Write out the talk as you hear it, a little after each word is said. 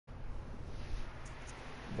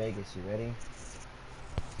Vegas, you ready?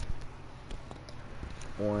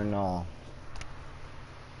 Or no?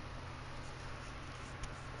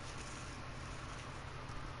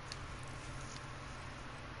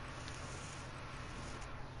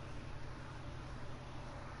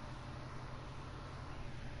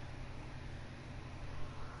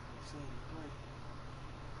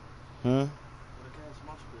 Hmm?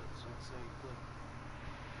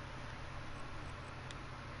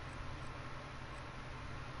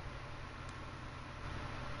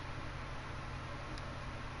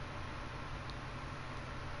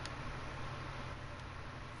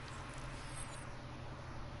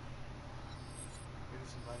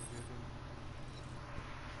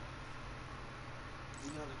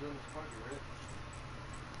 You know how to do this party, right?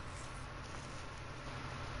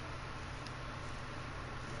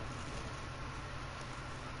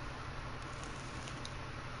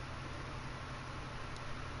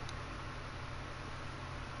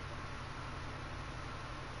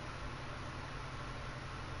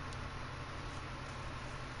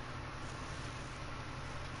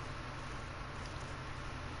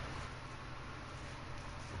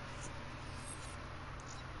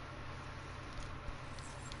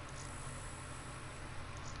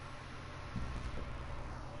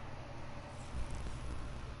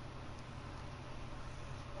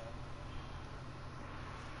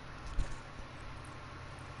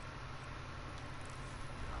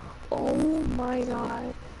 Oh my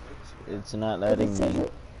god. It's not letting me.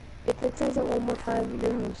 If it says it one more time,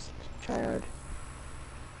 your host, tryhard.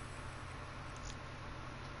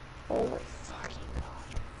 Oh my fucking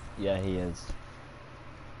god. Yeah, he is.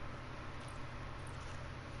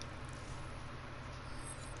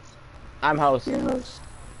 I'm host. Your host.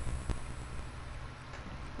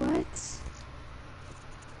 What?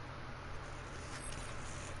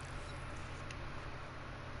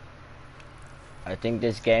 I think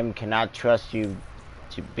this game cannot trust you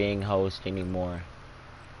to being host anymore.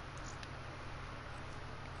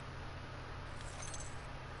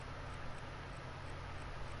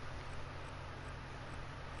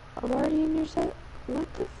 I'm already in your set.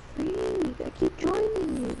 What the freak? I keep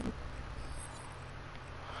joining you.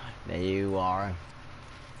 There you are.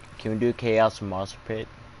 Can we do Chaos Moss Pit?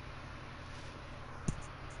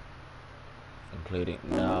 Including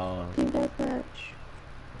no. Team deathmatch.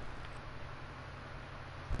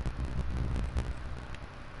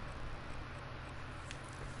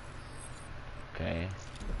 Okay.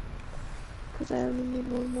 Cause I only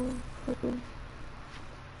need one more weapon.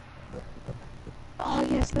 Oh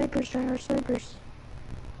yeah, snipers, tryhard snipers.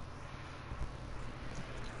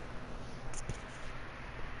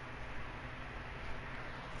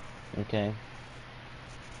 Okay.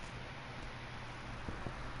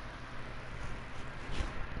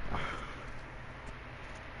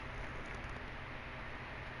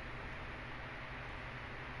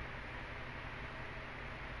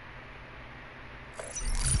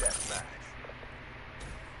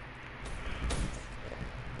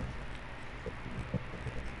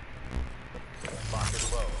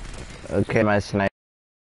 Okay, my sniper.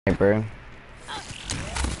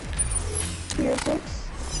 Tier 6.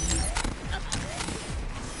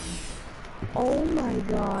 Oh my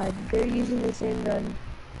god, they're using the same gun.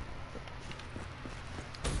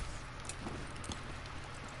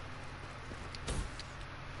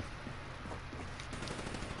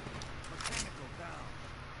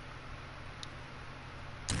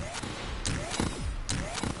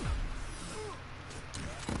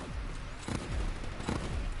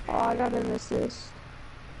 Oh, I gotta miss this.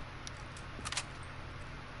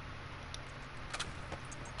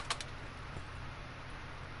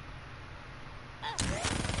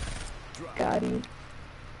 Got him.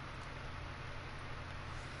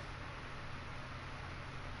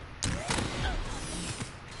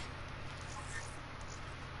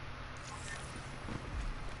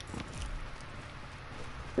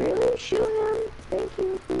 Really? Shoot him? Thank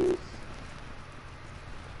you, please.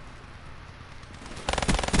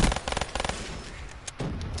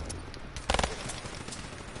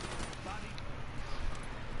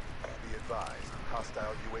 Be advised,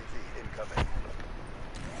 hostile UAV incoming.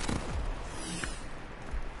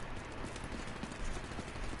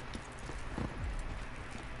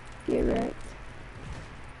 Get wrecked.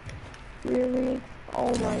 Really?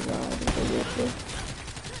 Oh my god, seriously?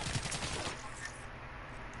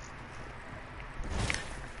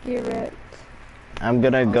 Get wrecked. I'm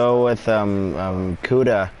gonna go with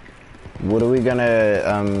Kuda. What are we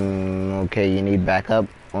gonna okay, you need backup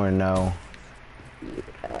or no?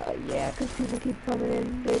 Yeah, cause people keep coming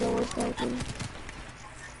in, they don't want sniping.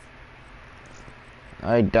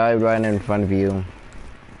 I died right in front of you.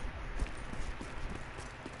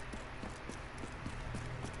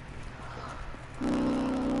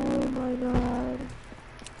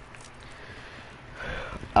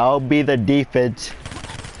 I'll be the defense.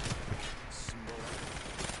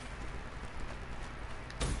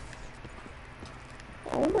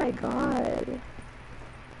 Oh my god.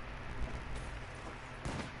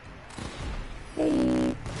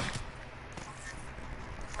 Hey.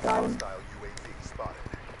 Got him. Hostile UAV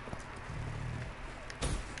spotted.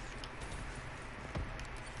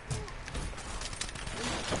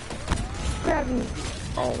 Grab me.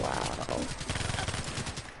 Oh wow.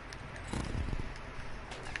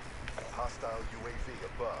 Hostile UAV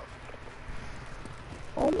above.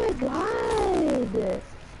 Oh my god.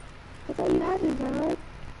 I thought you had me, man.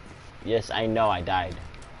 Yes, I know I died.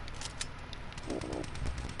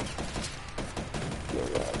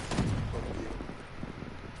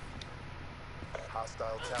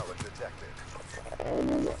 Hostile tower detected. And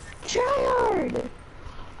then tryhard.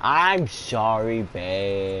 I'm sorry,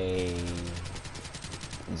 babe.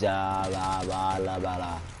 Za la la la la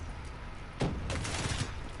la.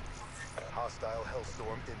 Hostile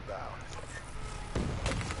Hellstorm inbound.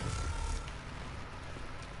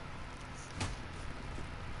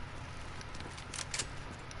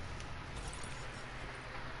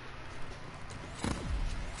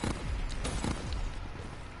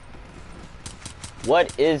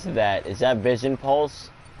 What is that? Is that Vision Pulse?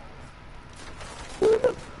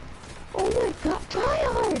 Oh my god,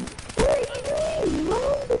 tryhard. What are you doing?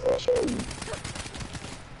 Wrong position.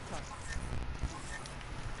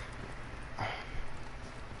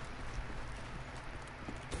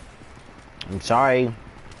 I'm sorry.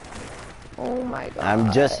 Oh my god.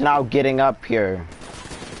 I'm just now getting up here.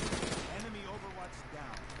 Enemy overwatch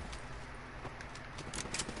down.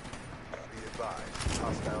 Be advised.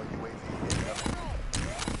 Hostile UAV incoming.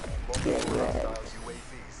 Get Multiple wrecked. hostile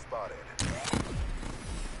UAV spotted.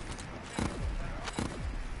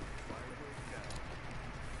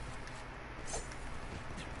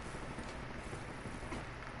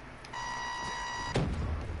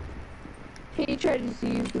 He tried to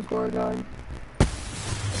use the Gorgon.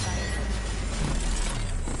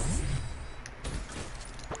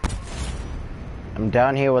 I'm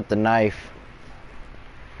down here with the knife.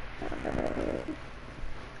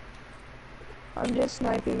 I'm just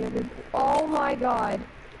sniping it. Oh my god.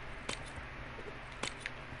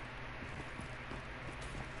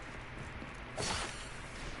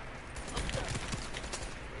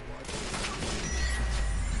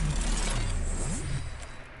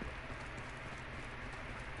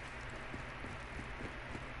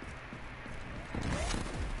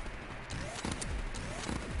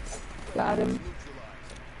 Got him.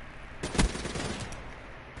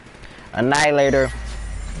 Annihilator.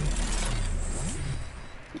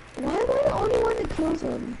 Why am I the only one that kills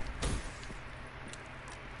him?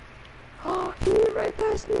 Oh, he went right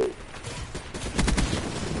past me.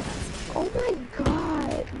 Oh my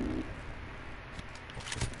god.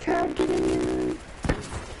 Try to get in here.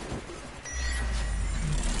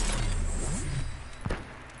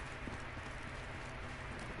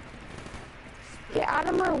 Get out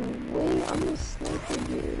of my way, I'm a sniper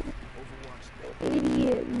dude.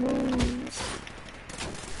 Idiot, move.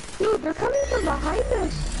 Dude, they're coming from behind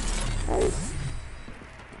us. Guys.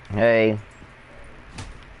 Hey.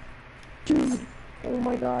 Dude, oh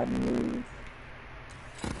my god, move.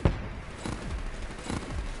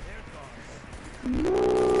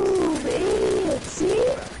 Move, idiot, see?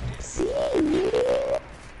 See, idiot?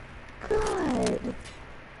 God.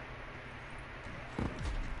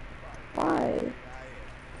 Why?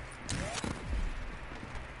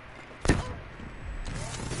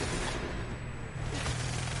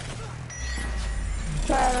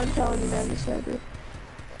 Try it, I'm telling you, man, the sniper.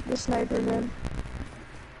 The sniper, man.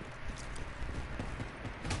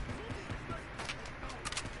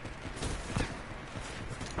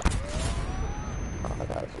 Oh my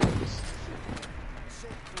god, it's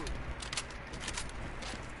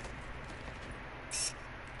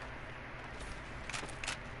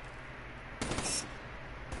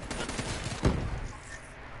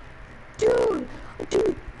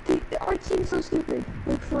dude, our team's so stupid.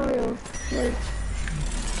 Like, for real. Like,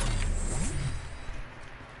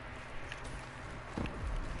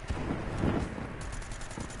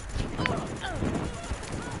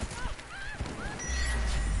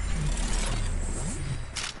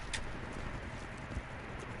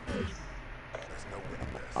 There's no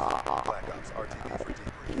winning this. Black Ops RTB for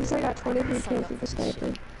debrief. at least I got 23 kills with the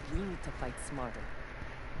sniper. We need to fight smarter.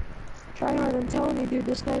 Try hard, I'm telling you, dude,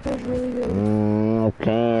 this sniper is really good.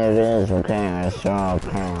 Okay, it is. Okay, it's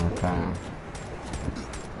okay, okay.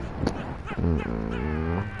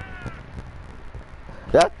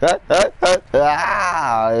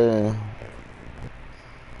 Ah!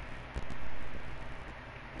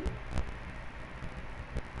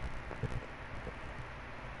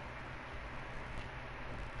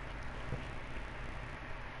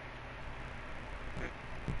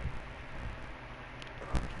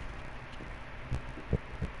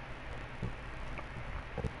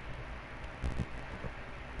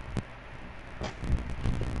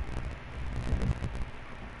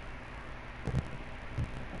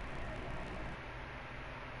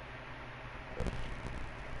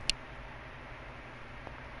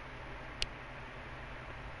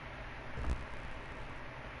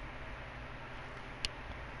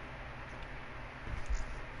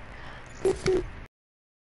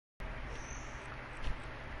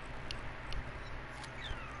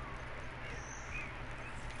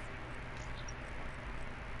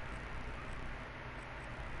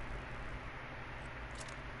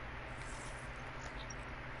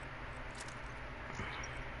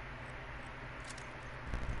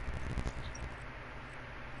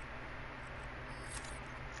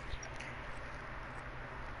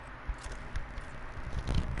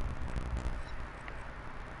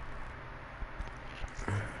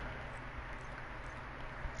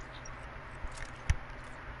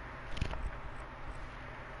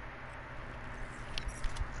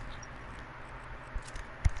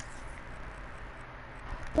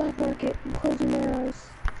 Black market, I'm closing my eyes.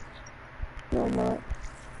 No, I'm not.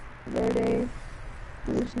 Verde,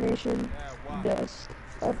 hallucination, dust,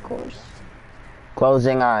 of course.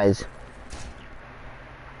 Closing eyes.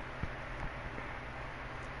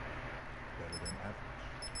 Better than average.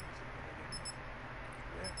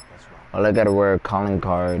 Yeah, that's right. All I gotta wear a calling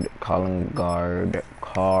card. You know how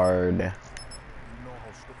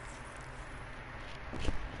sto-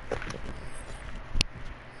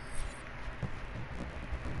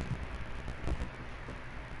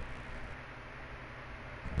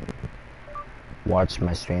 Watch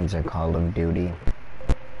my streams on Call of Duty.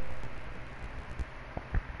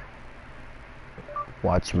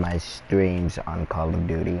 Watch my streams on Call of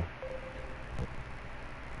Duty.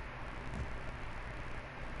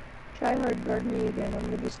 Try hard guard me again, I'm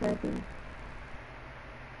gonna be sniping.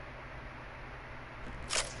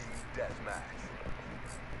 Team deathmatch.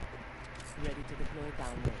 Ready to deploy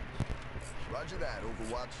downrange. Roger that,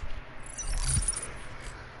 Overwatch.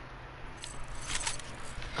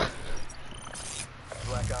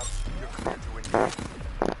 Black Ops, you're clear to engage.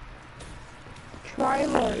 Try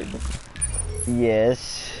hard.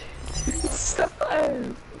 Yes. Stop.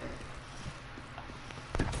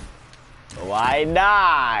 Why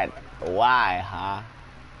not? Why, huh?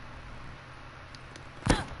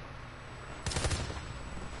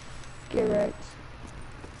 Get wrecked.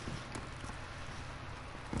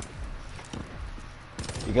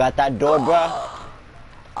 You got that door, bruh?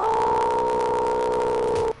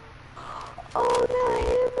 Oh, oh, that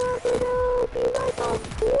hammer, no, be like on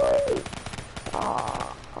point.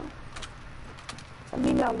 Aw. I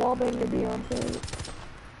mean that wallbanger be on point.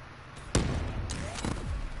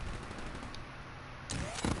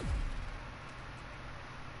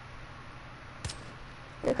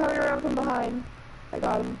 They're coming around from behind. I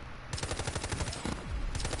got him.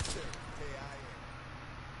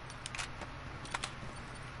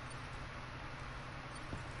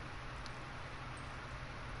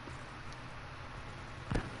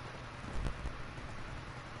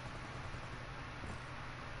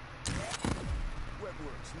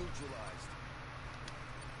 Webworks neutralized.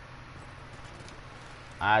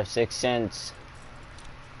 I have 6 cents.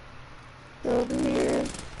 They're over here.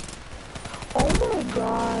 Oh my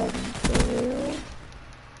god, for real?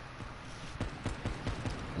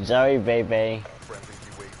 Sorry, baby. Friendly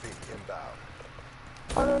UAV inbound.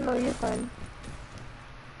 Oh no, no, you're fine.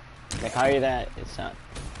 Can I call you that? It's not.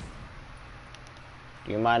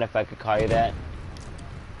 Do you mind if I could call you that?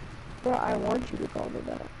 Bro, I want you to call me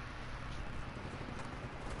that.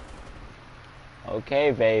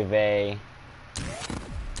 Okay, baby.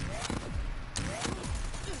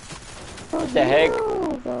 What the heck?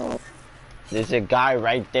 Bro. There's a guy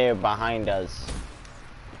right there behind us.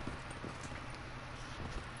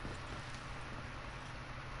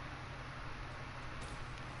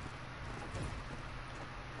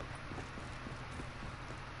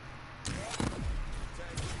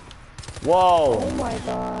 Whoa! Oh my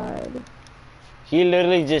god. He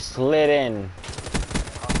literally just slid in.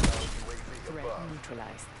 Hostile UAV Threat above.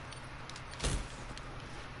 neutralized.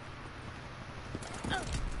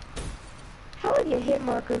 How would you hit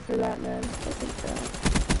marker for that, man? I think that.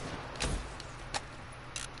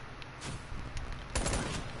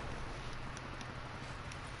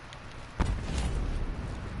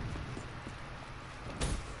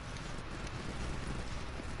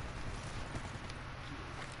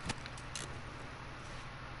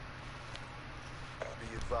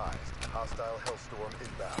 Be advised, hostile Hellstorm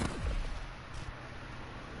inbound.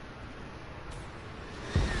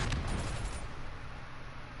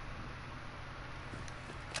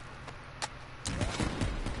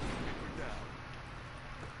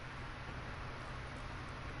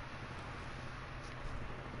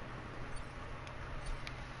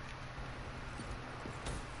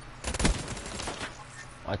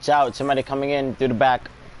 Watch out, somebody coming in through the back.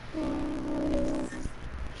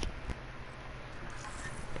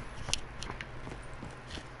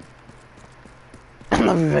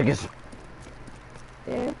 Love you, Vegas.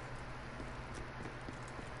 Yeah.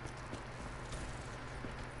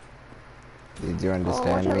 Did you Oh, watch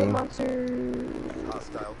understand out, the me? monster.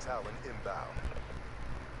 Hostile Talon inbound.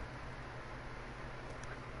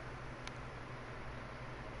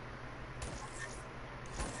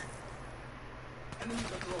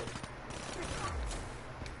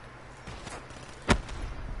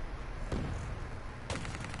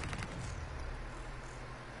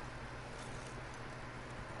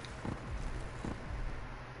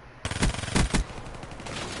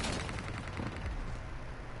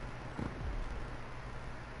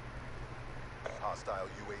 Hostile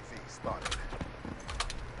UAV spotted.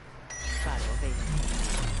 Battle evade.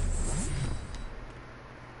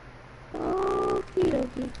 Okie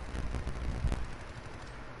dokie.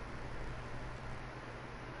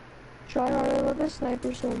 Try hard, I love this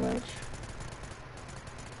sniper so much.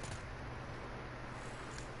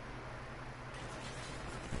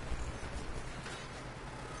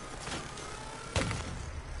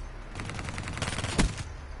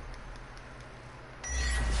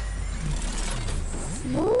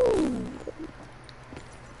 Woo!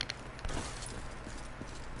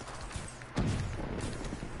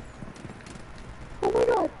 Oh my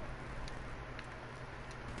god!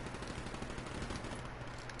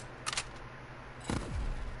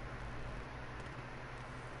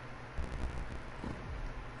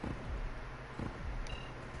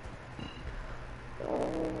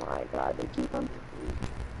 Oh my god, they keep on...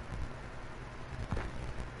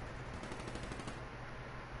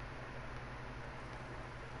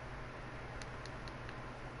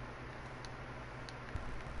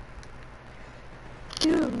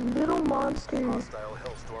 Dude, little monster. Hostile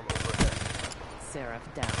Hellstorm overhead.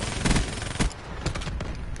 Seraph down.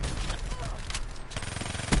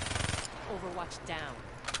 Overwatch down.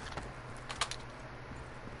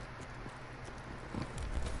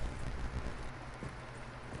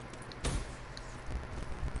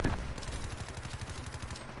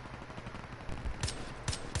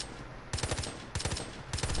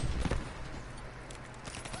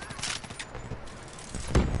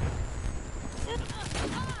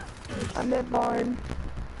 I'm at barn.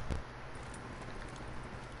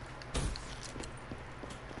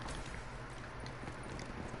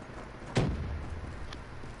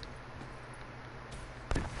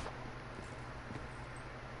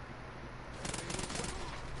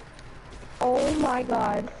 Oh my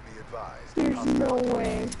god. Be advised. There's hostile no UAV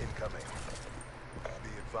way. incoming. Be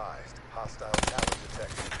advised. Hostile Talon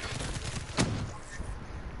detected.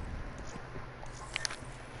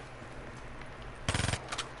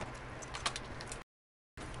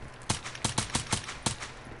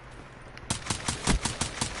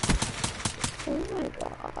 Oh my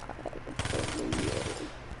god. It's over you.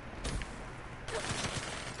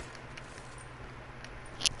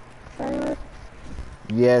 Tyler,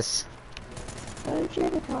 Yes, why did you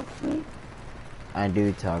ever talk to me? I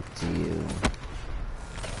do talk to you.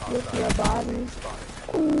 With your body.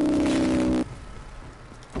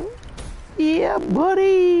 Yeah,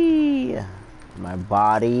 buddy. My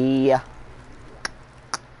body. I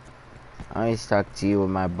always talk to you with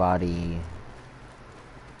my body.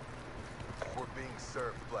 We're being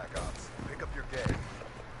served, Black Ops. Pick up your game.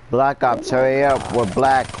 Black Ops, hurry up. We're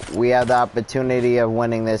black. We have the opportunity of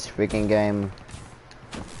winning this freaking game.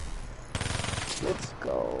 Let's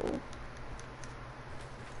go.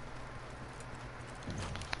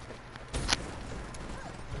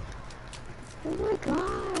 Oh my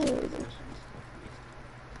god.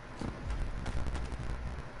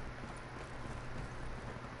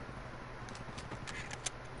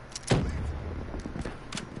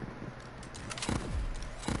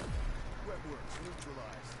 Webworks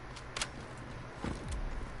neutralized.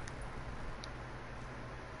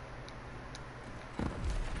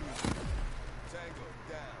 Tango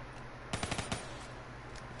down.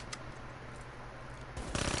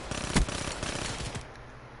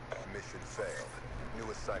 Mission failed.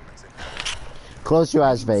 New assignments incoming. Close your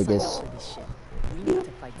eyes, Vegas. Silence for this shit. We need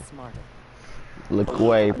to fight smarter. Look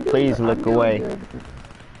away. Please look away. Good.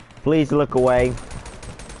 Please look away.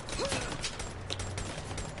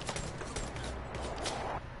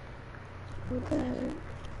 What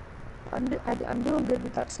the heck? I'm doing good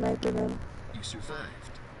with that sniper then. You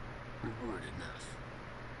survived. Reward enough.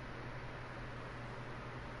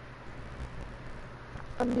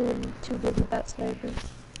 I'm doing too good with that sniper.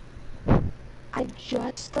 I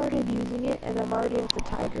just started using it and I'm already at the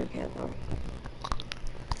tiger camo.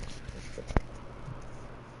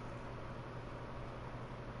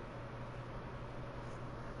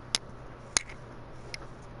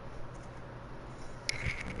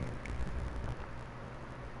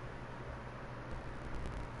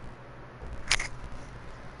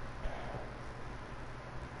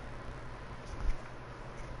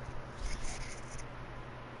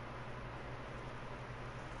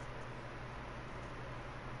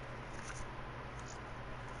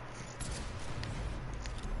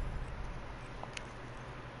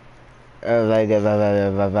 Vegas,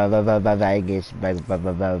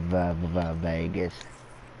 Vegas.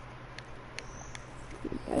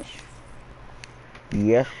 Yes.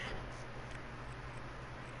 Yes.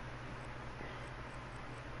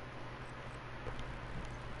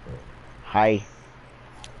 Hi.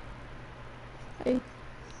 Hey.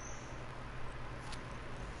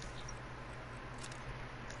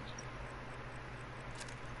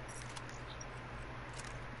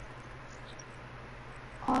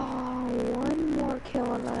 One more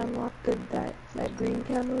kill and I unlocked that green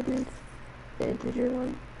camo, dude. The integer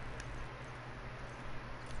one.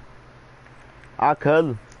 I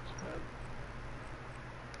could.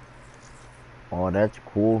 Oh, that's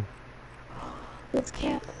cool. Let's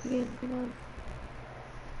camp again, come on.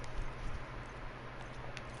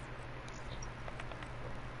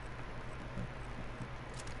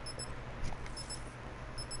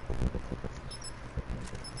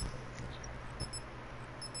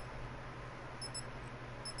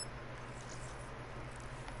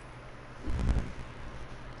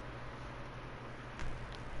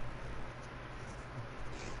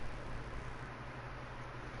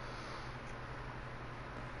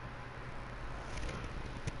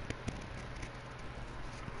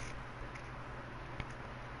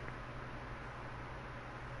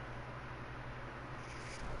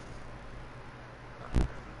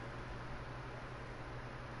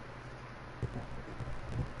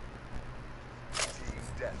 Team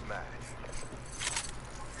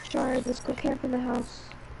deathmatch. Alright, let's go camp in the house.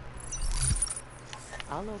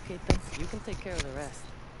 I'll locate them. You can take care of the rest.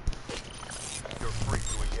 You're free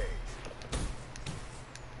to engage.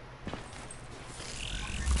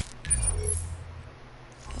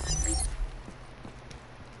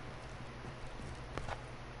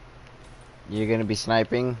 You're gonna be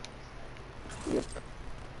sniping? Yep.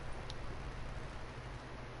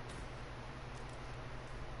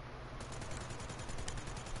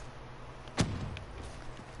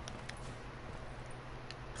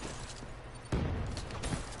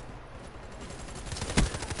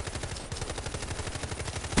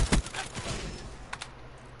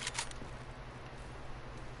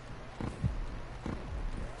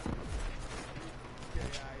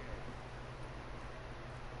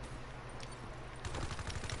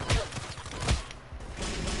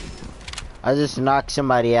 I just knocked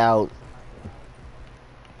somebody out.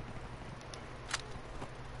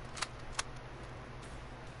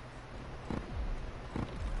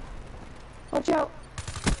 Watch out!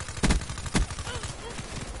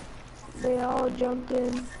 They all jumped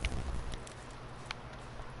in.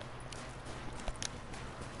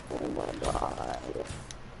 Oh my god.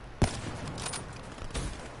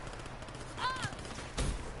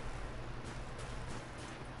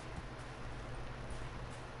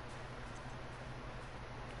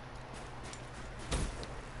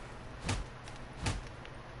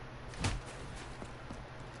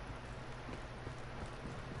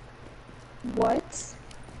 What?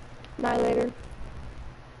 Annihilator.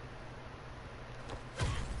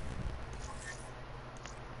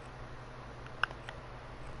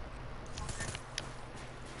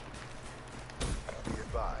 Be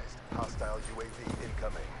advised. Hostile UAV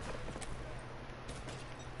incoming.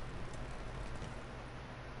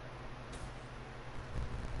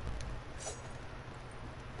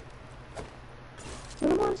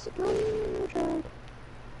 Someone wants to kill me. Tried.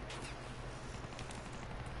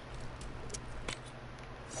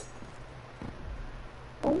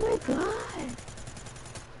 Oh my god.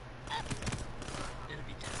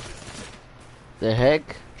 The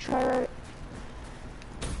heck? Try right.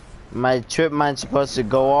 My trip mine's supposed to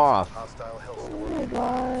go off. Hostile Oh Hellstorm. my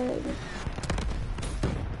god.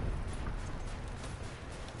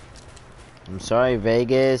 I'm sorry,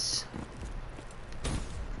 Vegas.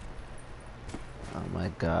 Oh my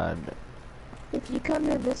god. If you come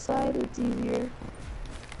to this side, it's easier.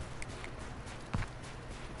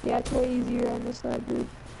 Yeah, it's way easier on this side, dude.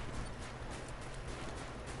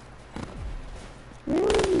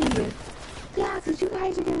 Really? Yeah, because you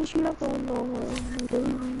guys are gonna shoot up on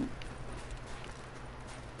the...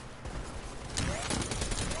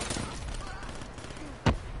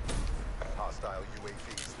 Hostile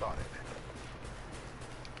UAV spotted.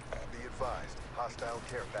 Be advised. Hostile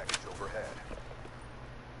care package overhead.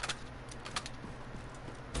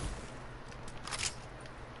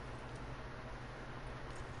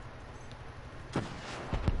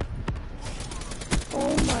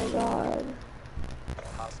 Oh my god.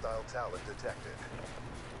 Hostile talent detected.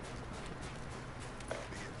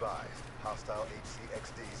 Be advised. Hostile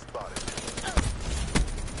HCXD spotted.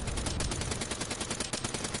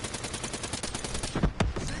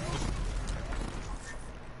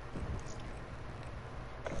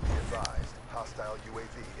 Be advised.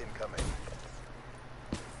 UAV incoming.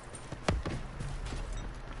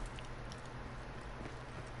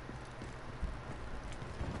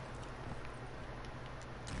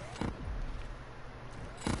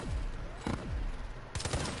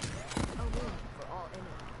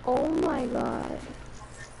 Oh my god.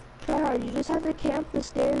 Tryhard, you just have to camp the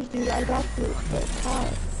stairs, dude. I got the top.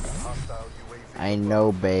 Hostile UAV I above.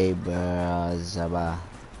 know, babe. Zaba.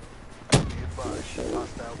 Be advised,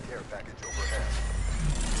 hostile care package overhead.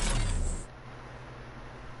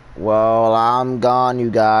 Well, I'm gone, you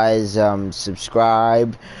guys.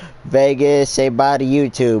 Subscribe. Vegas, say bye to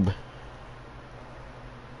YouTube.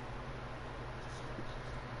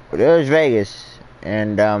 There's Vegas,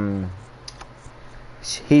 and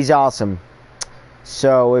he's awesome.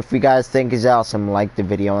 So if you guys think he's awesome, like the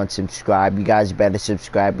video and subscribe. You guys better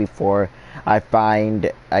subscribe before I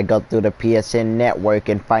go through the PSN network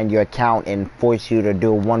and find your account and force you to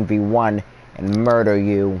do a 1v1 and murder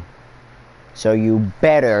you. So you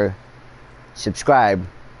better subscribe.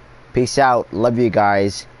 Peace out. Love you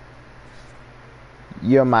guys.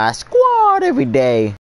 You're my squad every day.